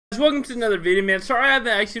welcome to another video, man. Sorry I haven't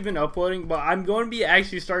actually been uploading, but I'm going to be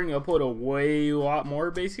actually starting to upload a lot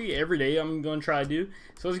more, basically, every day I'm going to try to do.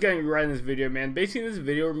 So let's get right in this video, man. Basically, in this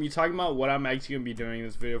video, we're going to be talking about what I'm actually going to be doing in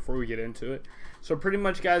this video before we get into it. So pretty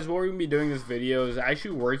much, guys, what we're going to be doing in this video is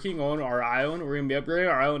actually working on our island. We're going to be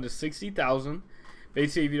upgrading our island to 60,000.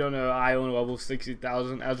 Basically, if you don't know, island level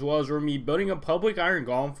 60,000, as well as we're going to be building a public iron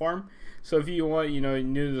golem farm. So if you want,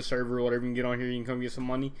 new to the server or whatever, you can get on here, you can come get some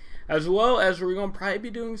money. As well as we're going to probably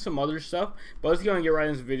be doing some other stuff. But let's go and get right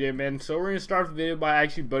into this video, man. So we're going to start the video by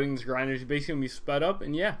actually building this grinder. It's basically going to be sped up.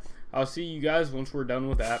 And yeah, I'll see you guys once we're done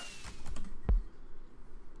with that.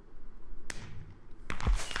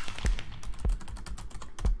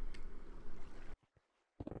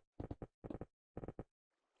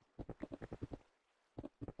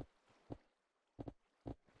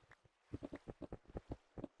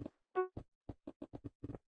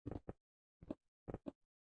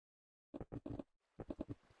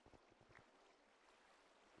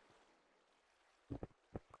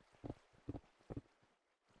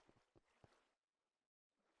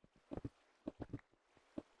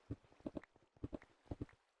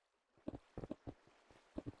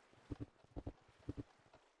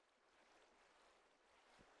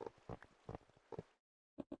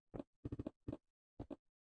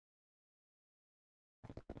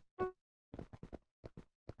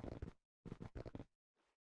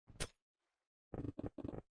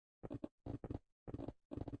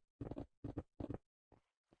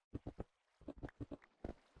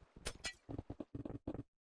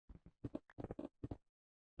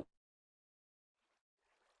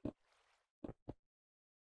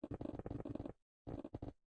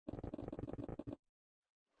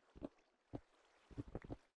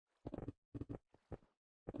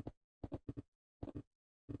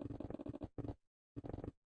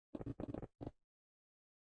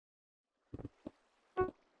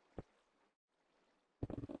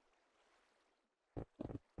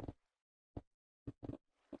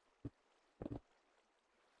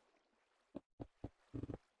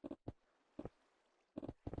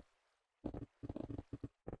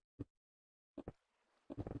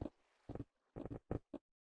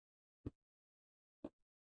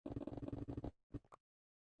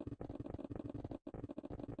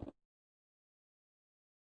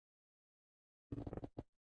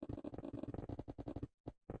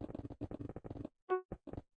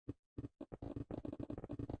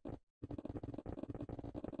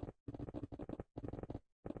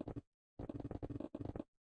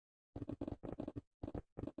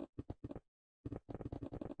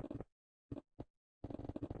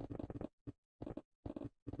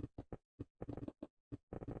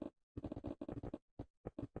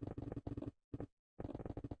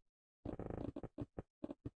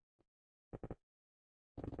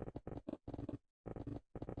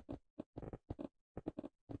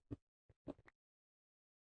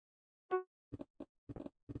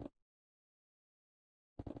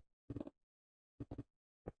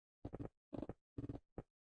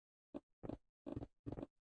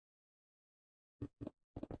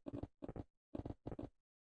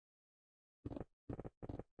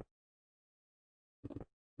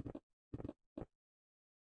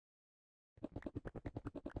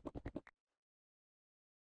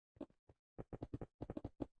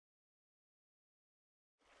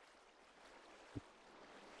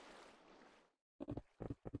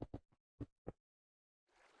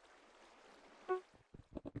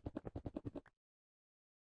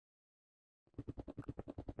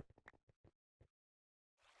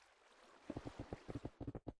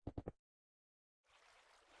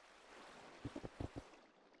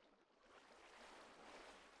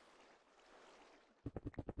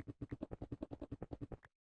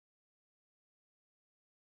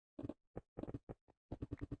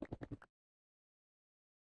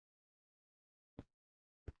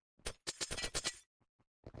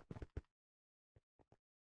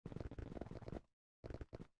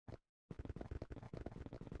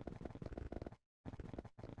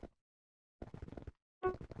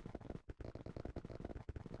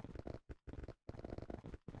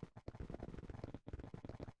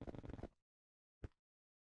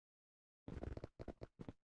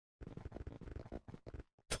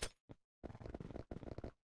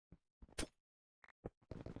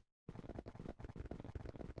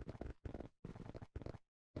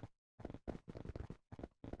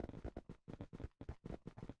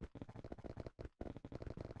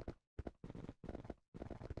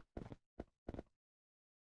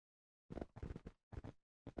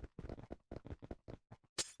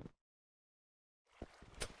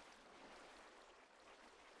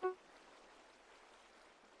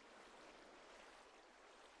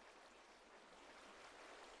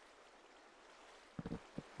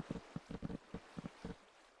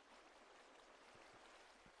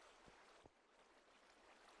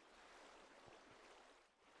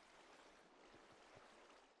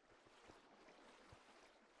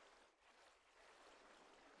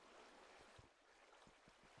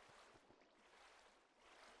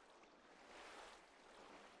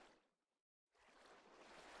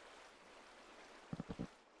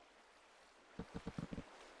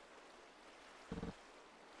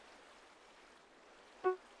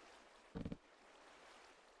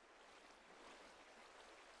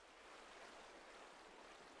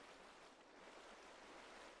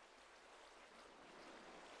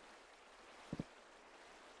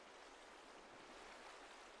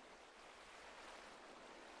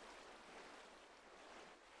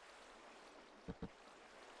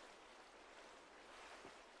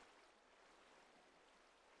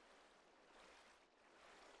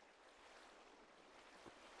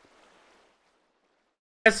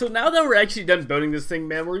 Yeah, so now that we're actually done building this thing,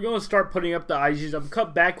 man, we're going to start putting up the IGs. I'm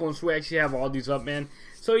cut back once we actually have all these up, man.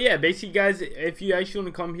 So yeah, basically guys, if you actually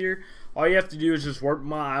want to come here, all you have to do is just warp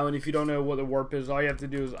my island. If you don't know what the warp is, all you have to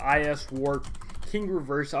do is IS warp king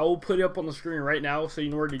reverse. I will put it up on the screen right now so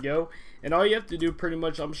you know where to go. And all you have to do pretty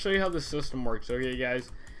much, I'm going to show you how the system works, okay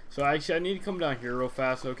guys? So actually I need to come down here real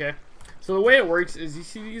fast, okay? So the way it works is you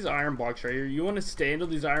see these iron blocks right here. You want to stand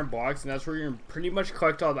on these iron blocks, and that's where you're going to pretty much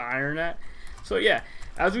collect all the iron at. So yeah,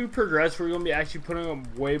 as we progress, we're going to be actually putting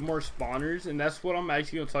up way more spawners, and that's what I'm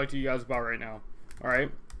actually going to talk to you guys about right now.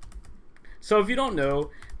 Alright? So if you don't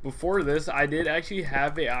know, before this, I did actually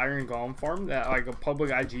have a iron golem farm, that like a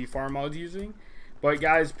public IG farm I was using. But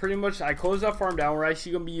guys, pretty much I closed that farm down. We're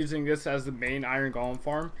actually going to be using this as the main iron golem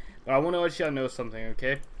farm. But I want to let you know something,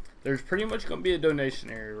 okay? There's pretty much going to be a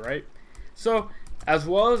donation area, right? So, as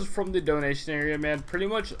well as from the donation area, man, pretty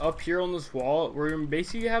much up here on this wall, we're going to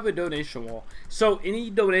basically have a donation wall. So,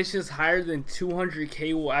 any donations higher than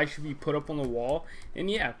 200k will actually be put up on the wall. And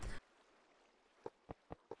yeah.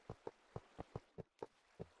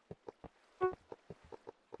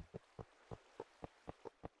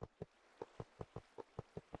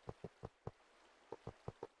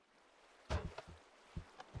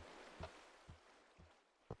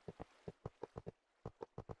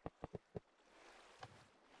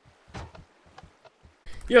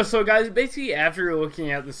 Yo, so guys, basically after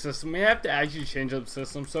looking at the system, we have to actually change up the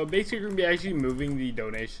system. So basically we're going to be actually moving the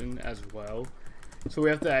donation as well. So we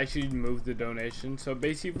have to actually move the donation. So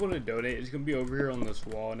basically if you want to donate, it's going to be over here on this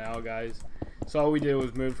wall now, guys. So all we did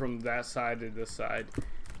was move from that side to this side.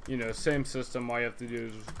 You know, same system. All you have to do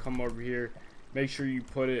is come over here. Make sure you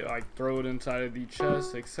put it, like throw it inside of the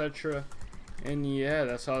chest, etc. And yeah,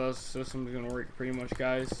 that's how the system is going to work pretty much,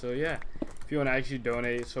 guys. So yeah. If you want to actually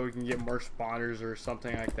donate so we can get more spawners or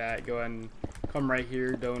something like that, go ahead and come right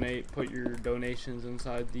here, donate, put your donations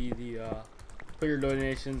inside put your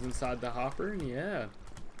donations inside the hopper, and yeah,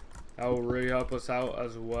 that will really help us out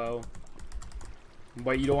as well.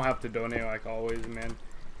 But you don't have to donate like always, man.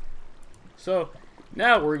 So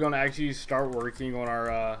now we're gonna actually start working on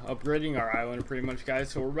our upgrading our island pretty much, guys.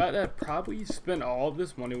 So we're about to probably spend all of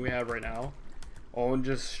this money we have right now on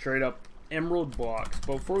just straight up emerald blocks.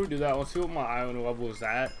 But before we do that, let's see what my island level is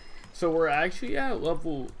at. So we're actually at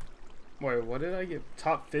level, wait, what did I get?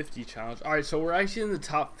 Top 50 challenge. Alright, so we're actually in the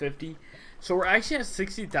top 50. So we're actually at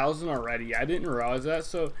 60,000 already. I didn't realize that.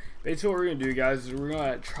 So basically what we're gonna do, guys, is we're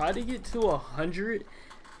gonna try to get to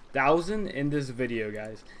 100,000 in this video,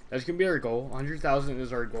 guys. That's gonna be our goal. 100,000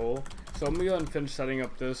 is our goal. So I'm gonna go ahead and finish setting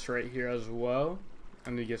up this right here as well.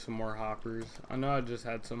 I'm gonna get some more hoppers. I know I just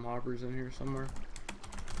had some hoppers in here somewhere.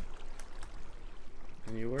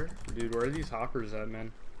 Anywhere? Dude, where are these hoppers at,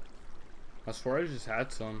 man? I swear I just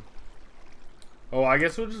had some. Oh, I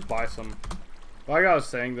guess we'll just buy some. Like I was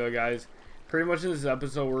saying though, guys, pretty much in this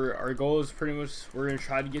episode, our goal is pretty much we're gonna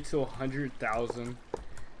try to get to 100,000,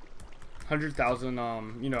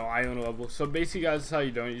 you know, island level. So basically, guys, that's how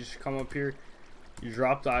you donate. You just come up here, you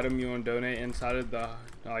drop the item you want to donate inside of the,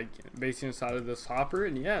 like, basically inside of this hopper,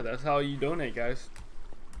 and yeah, that's how you donate, guys.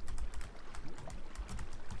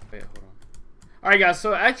 Wait, hold on. Alright guys,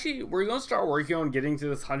 so actually we're going to start working on getting to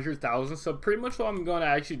this 100,000. So pretty much what I'm going to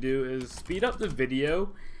actually do is speed up the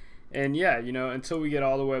video. And yeah, you know, until we get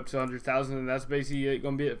all the way up to 100,000. And that's basically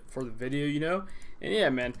going to be it for the video, you know. And yeah,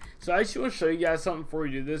 man. So I actually want to show you guys something before we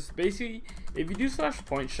do this. Basically, if you do slash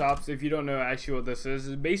point shops, if you don't know actually what this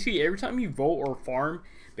is basically every time you vote or farm,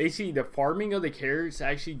 basically the farming of the carrots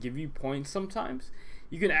actually give you points sometimes.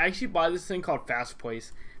 You can actually buy this thing called Fast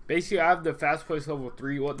Place. Basically, I have the fast place level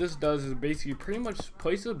 3. What this does is basically pretty much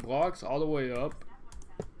places blocks all the way up.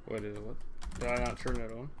 What is it? What? Did I not turn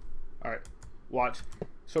it on? Alright, watch.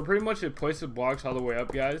 So pretty much it places blocks all the way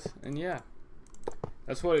up, guys. And yeah,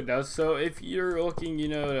 that's what it does. So if you're looking, you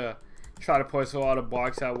know, to try to place a lot of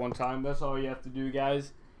blocks at one time, that's all you have to do,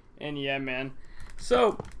 guys. And yeah, man.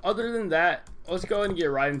 So other than that, let's go ahead and get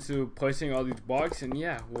right into placing all these blocks. And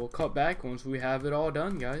yeah, we'll cut back once we have it all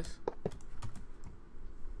done, guys.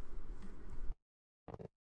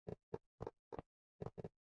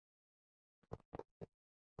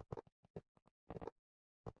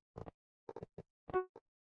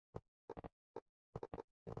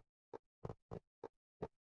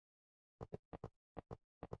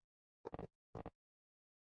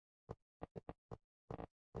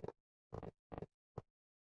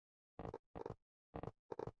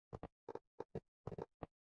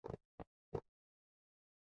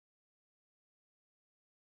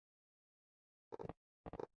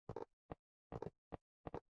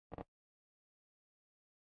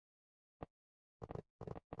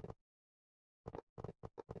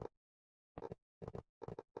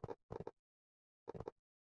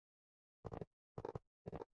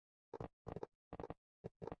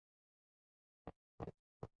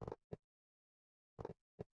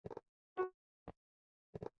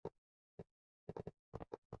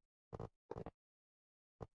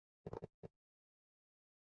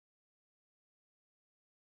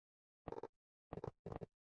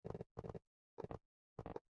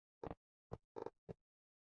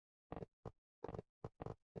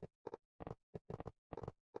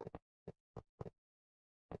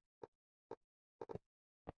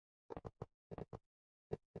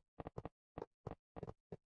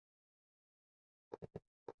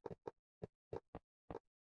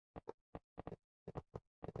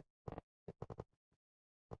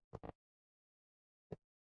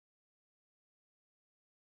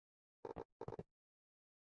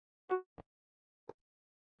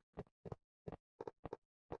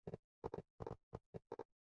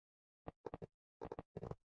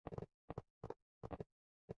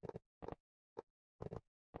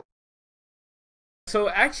 So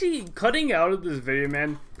actually cutting out of this video,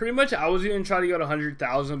 man, pretty much I was going to try to go to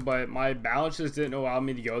 100,000, but my balance just didn't allow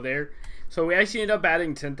me to go there. So we actually ended up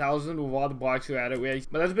adding 10,000 with all the blocks we added.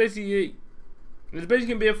 But that's basically it. That's basically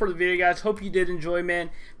going to be it for the video, guys. Hope you did enjoy,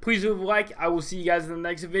 man. Please leave a like. I will see you guys in the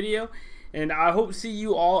next video. And I hope to see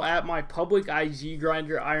you all at my public IG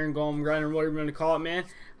grinder, Iron Golem grinder, whatever you want to call it, man.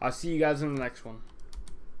 I'll see you guys in the next one.